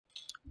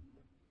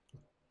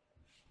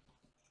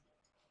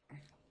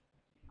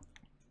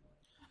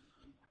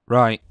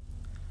Right.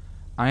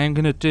 I am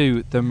going to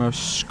do the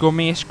most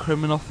scummiest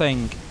criminal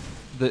thing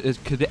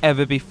that could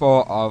ever be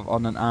thought of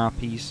on an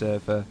RP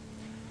server.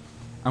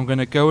 I'm going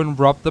to go and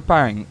rob the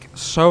bank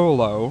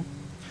solo,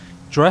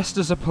 dressed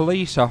as a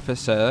police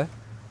officer,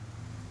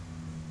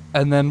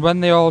 and then when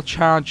they all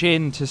charge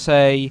in to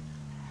say,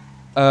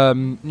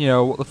 you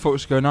know, what the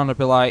fuck's going on, I'll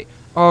be like,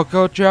 oh,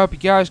 good job you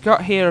guys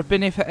got here, I've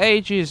been here for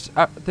ages,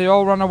 they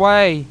all ran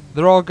away,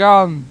 they're all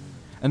gone,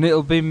 and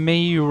it'll be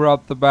me who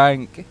robbed the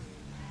bank.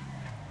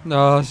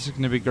 Oh, this is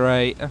going to be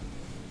great.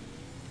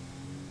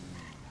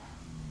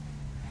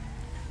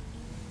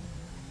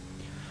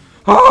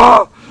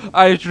 Oh!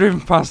 I've driven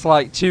past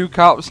like 2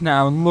 cops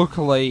now, and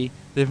luckily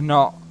they've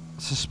not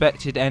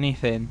suspected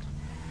anything.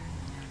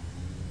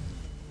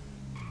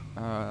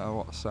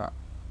 What's that?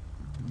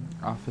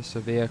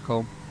 Officer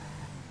vehicle.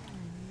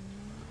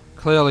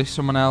 Clearly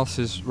someone else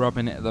is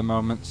robbing it at the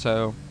moment,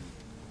 so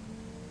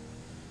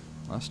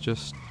let's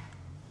just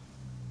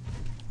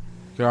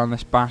go on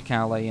this back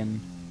alley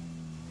and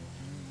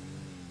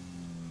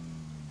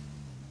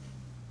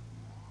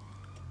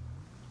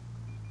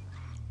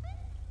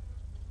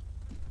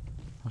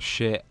oh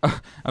shit.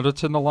 I'd have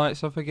turned the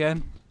lights off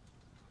again.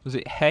 Was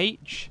it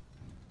H?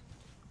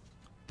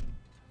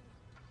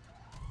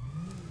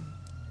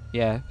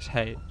 Yeah, it's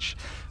H.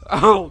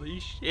 Holy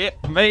shit,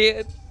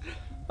 man.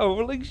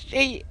 Holy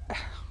shit.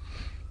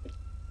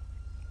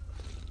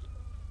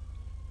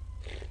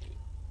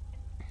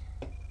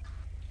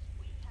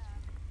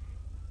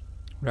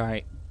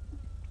 Right.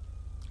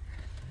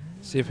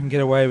 See if I can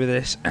get away with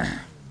this.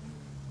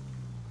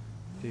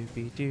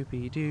 Doobie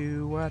doobie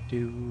doo, what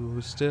do?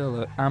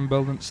 Still an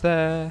ambulance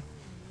there.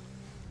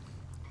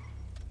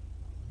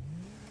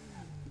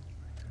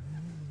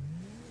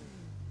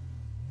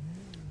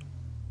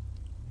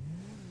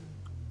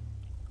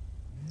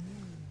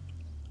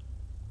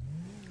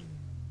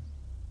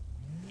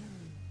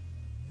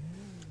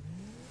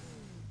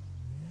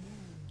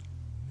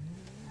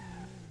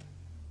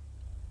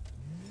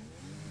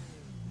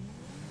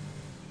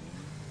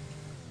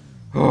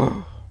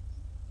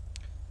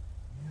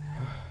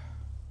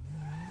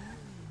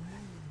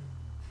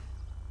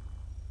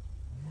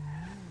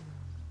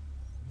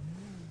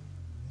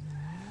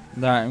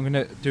 Right, I'm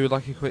gonna do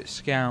like a quick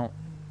scout,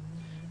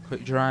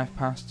 quick drive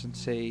past and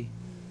see.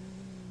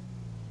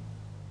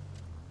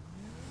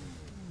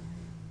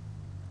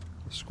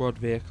 The squad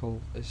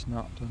vehicle is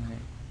not done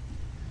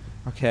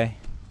it. Okay.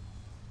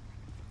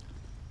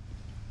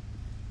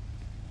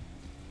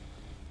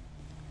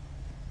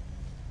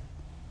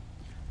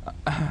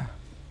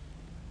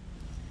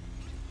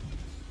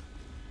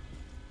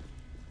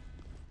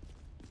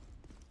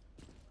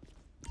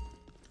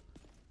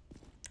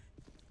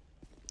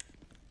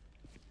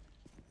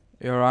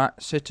 You alright,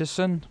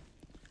 citizen?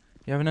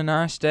 You having a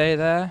nice day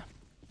there?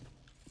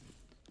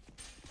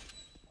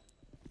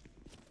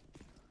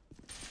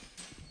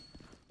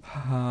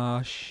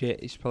 Ah, shit,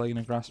 he's probably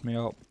gonna grass me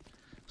up.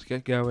 Let's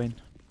get going.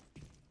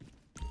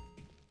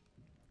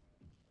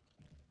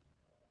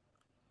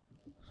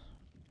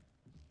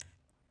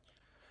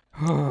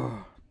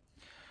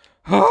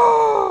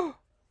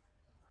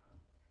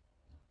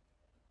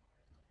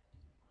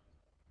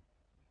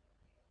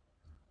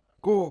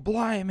 Go,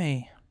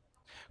 blimey!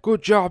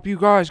 Good job, you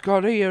guys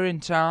got here in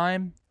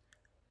time.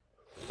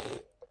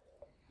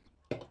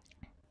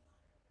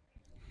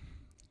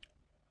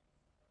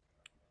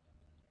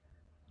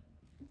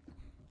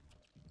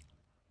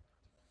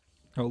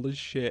 Holy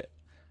shit.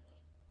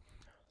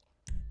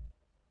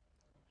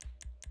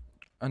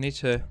 I need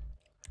to...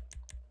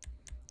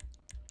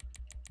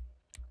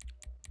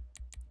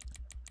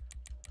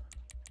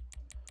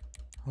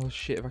 Oh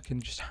shit, if I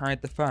can just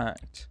hide the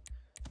fact.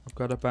 I've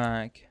got a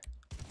bag.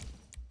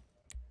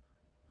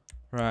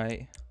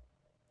 Right.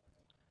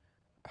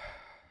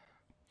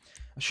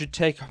 I should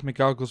take off my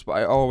goggles, but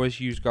I always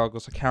use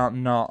goggles. I can't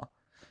not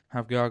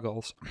have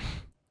goggles.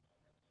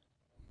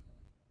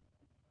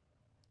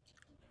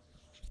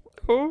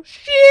 Oh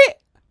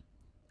shit!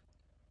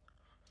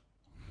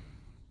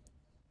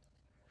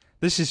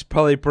 This is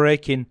probably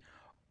breaking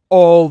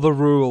all the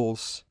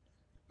rules.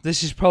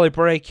 This is probably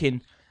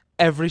breaking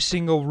every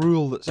single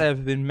rule that's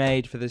ever been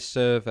made for this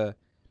server.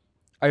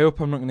 I hope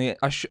I'm not gonna...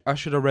 I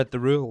should have read the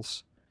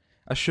rules.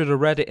 I should have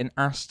read it and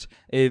asked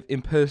if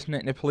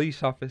impersonating a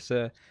police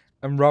officer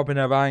and robbing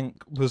a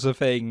bank was a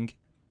thing.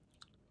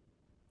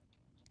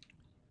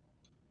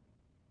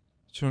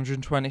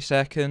 220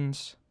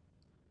 seconds.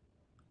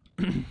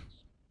 I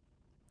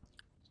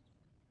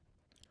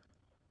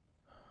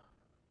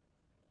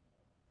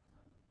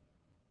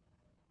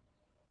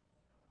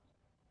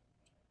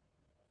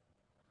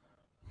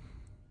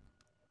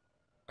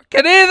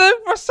can hear them!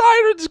 My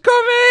sirens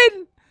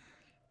coming!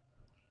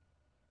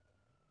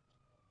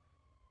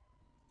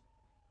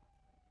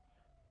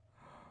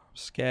 I'm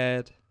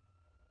scared.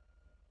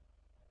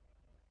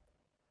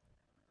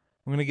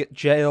 I'm gonna get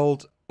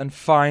jailed and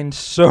fined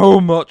so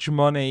much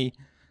money.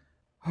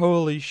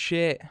 Holy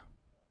shit.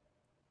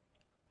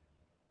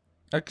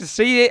 I can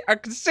see it! I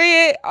can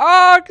see it!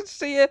 Oh, I can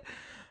see it!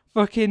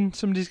 Fucking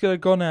somebody's got a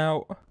gun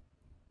out.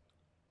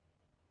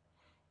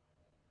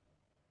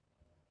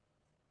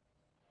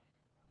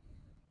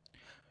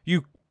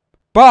 You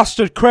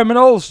bastard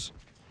criminals!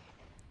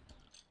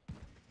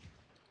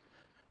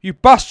 You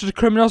bastard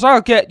criminals,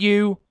 I'll get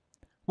you!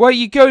 Where are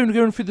you going?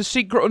 Going through the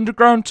secret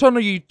underground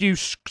tunnel, you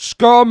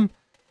scum!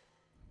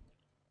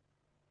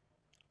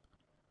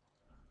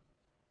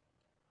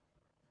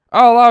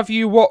 I'll have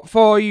you what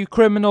for, you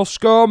criminal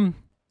scum!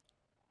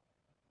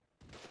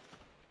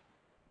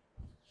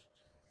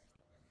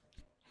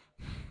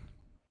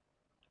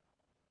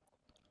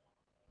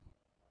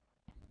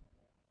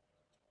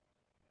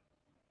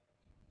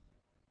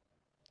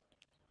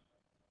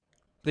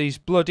 These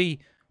bloody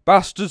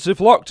bastards have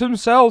locked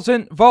themselves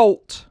in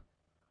vault.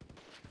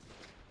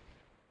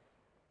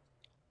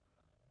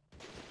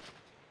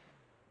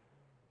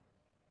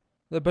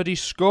 The bloody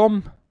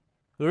scum.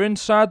 They're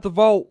inside the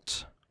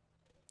vault.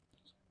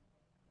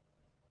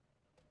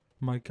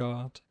 My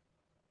God.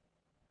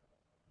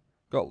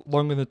 Got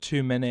longer than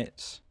 2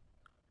 minutes.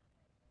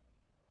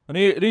 I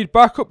need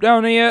backup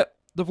down here.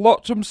 They've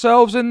locked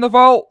themselves in the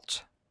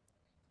vault.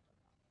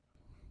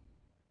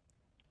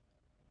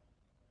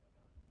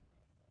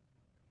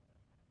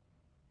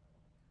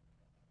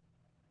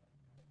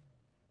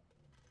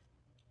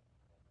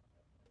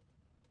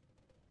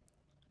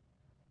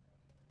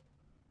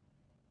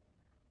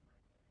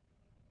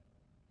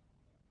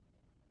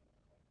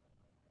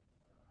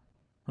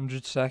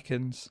 Hundred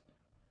seconds.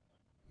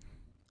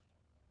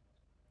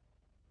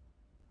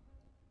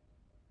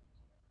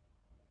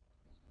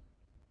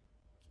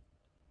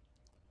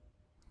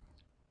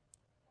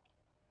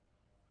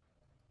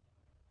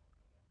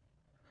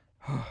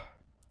 Oh.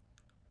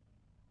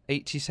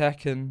 80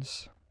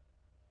 seconds.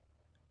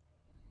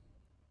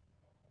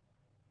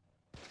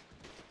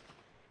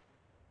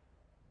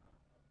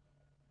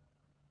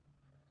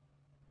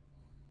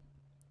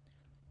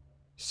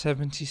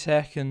 $70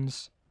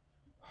 seconds.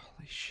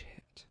 Holy shit.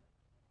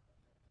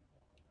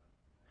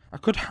 I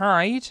could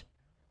hide.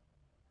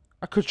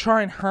 I could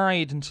try and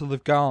hide until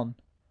they've gone.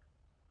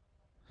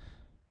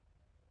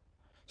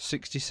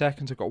 60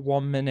 seconds. I've got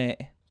 1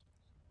 minute.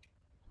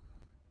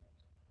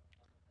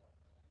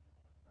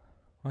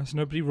 Why has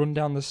nobody run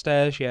down the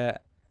stairs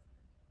yet?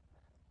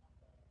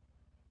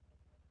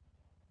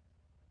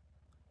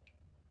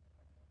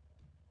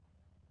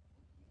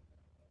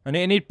 I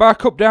need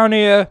backup down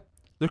here.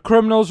 The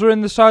criminals are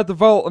inside the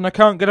vault and I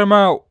can't get them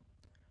out.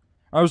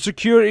 I was a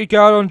security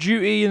guard on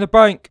duty in the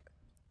bank.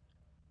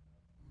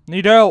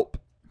 Need help.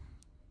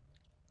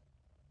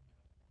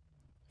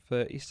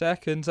 30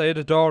 seconds. I had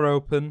a door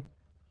open.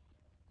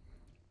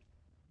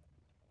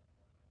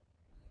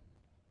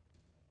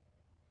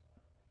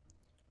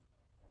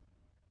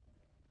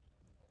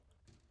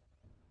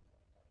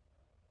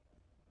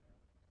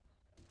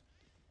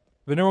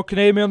 If anyone can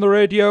hear me on the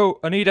radio,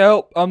 I need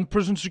help. I'm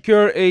prison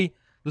security.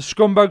 The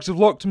scumbags have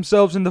locked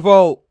themselves in the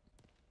vault.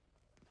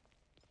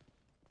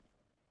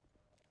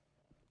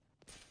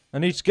 I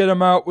need to get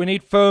them out. We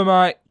need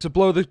thermite to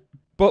blow the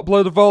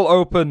vault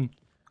open.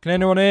 Can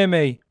anyone hear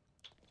me?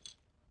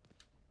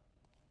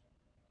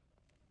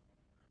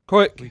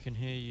 Quick. We can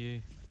hear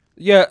you.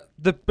 Yeah,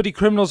 the bloody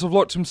criminals have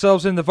locked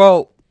themselves in the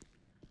vault.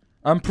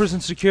 I'm prison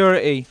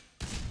security.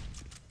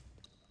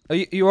 Are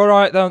you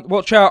alright then?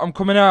 Watch out, I'm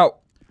coming out.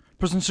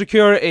 Prison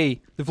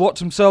security. They've locked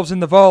themselves in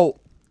the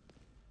vault.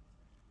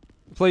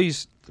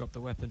 Please. Drop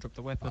the weapon, drop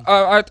the weapon.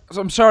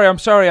 I'm sorry.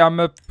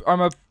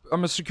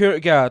 I'm a security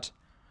guard.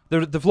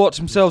 They've locked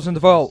themselves in the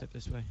vault. Step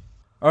this way.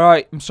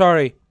 Alright, I'm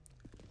sorry.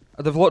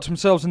 They've locked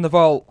themselves in the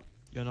vault.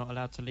 You're not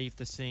allowed to leave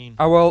the scene.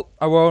 I won't.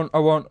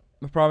 I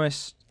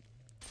promise.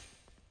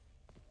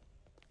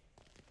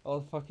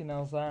 What the fucking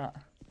hell's that?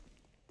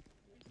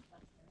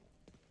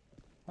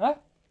 Huh?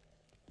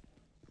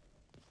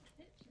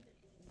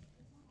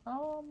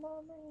 Oh,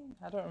 mommy.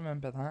 I don't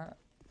remember that.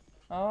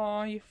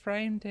 Oh, you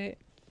framed it.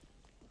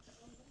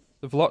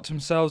 They've locked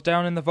themselves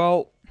down in the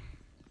vault.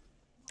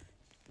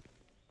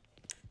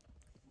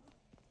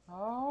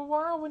 Oh,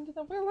 wow. Wind in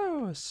the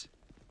Willows.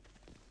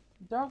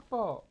 Dog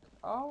book.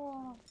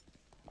 Oh.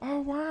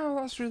 Oh, wow.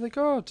 That's really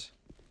good.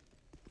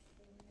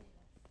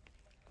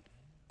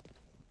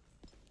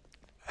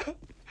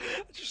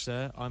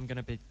 Sir, I'm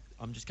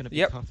just gonna be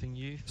Yep. cuffing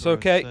you It's for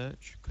okay. a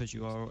search because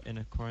you are in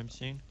a crime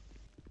scene.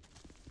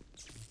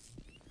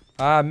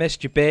 Ah, I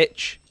missed you,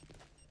 bitch.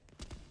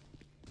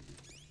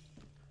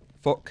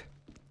 Fuck.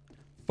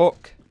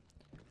 Fuck.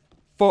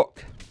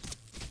 Fuck.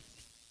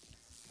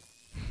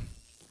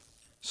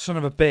 Son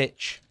of a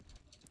bitch.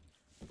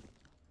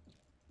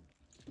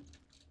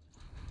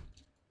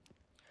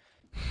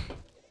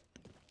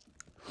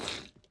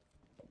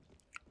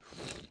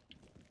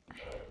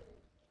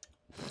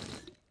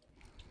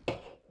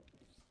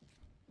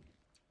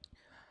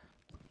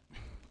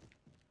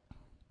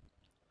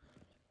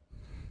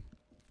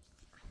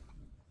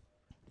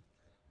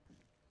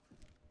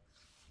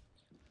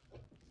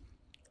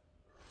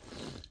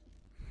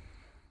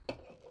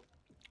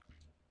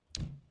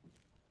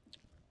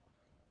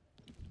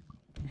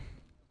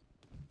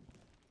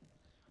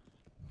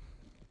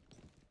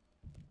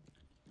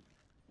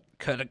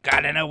 Could have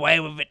gotten away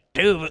with it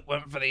too if it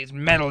weren't for these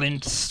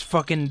meddling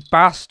fucking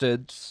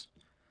bastards.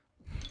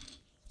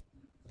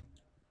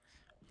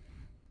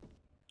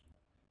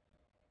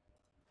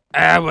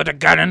 I would have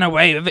gotten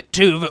away with it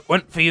too if it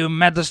weren't for you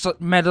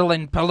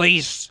meddling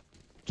police.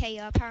 Okay,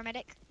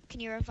 paramedic, can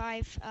you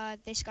revive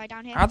this guy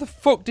down here? How the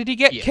fuck did he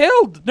get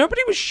killed?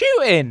 Nobody was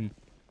shooting.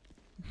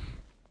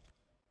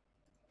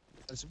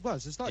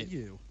 Wes, is that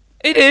you?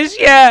 It is,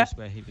 yeah. This is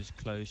where he was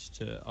close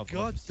to other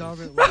God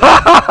officers. damn it,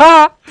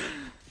 I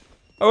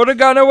would have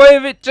gotten away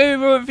with it too if it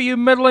weren't for you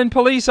meddling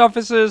police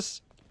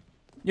officers.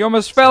 You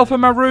almost fell for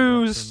my You have the right to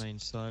ruse. Remain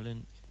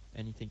silent.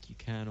 Anything you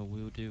can or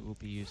will do will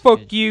be used. Fuck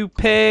against you,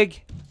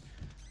 pig.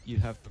 You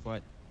have the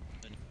right.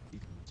 You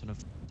can sort of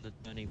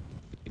any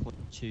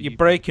to You're you,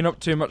 breaking up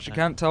too much. I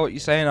can't tell what you're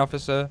saying,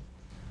 officer.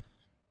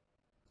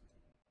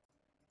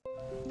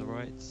 the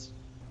rights.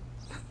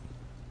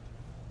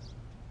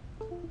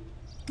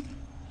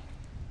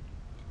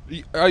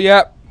 Oh,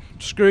 yeah.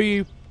 Screw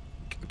you,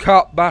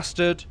 cop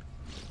bastard.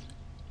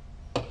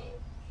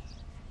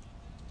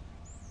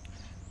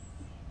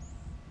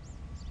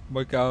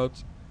 My God.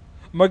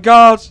 My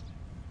God.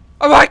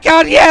 Oh my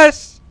God,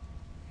 yes!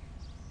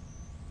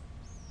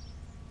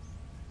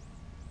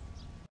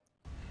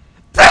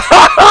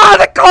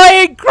 The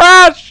plane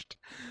crashed!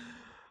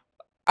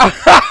 I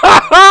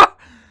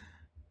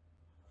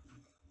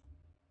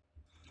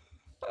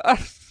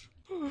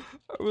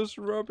was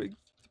robbing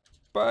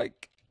the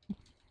bank.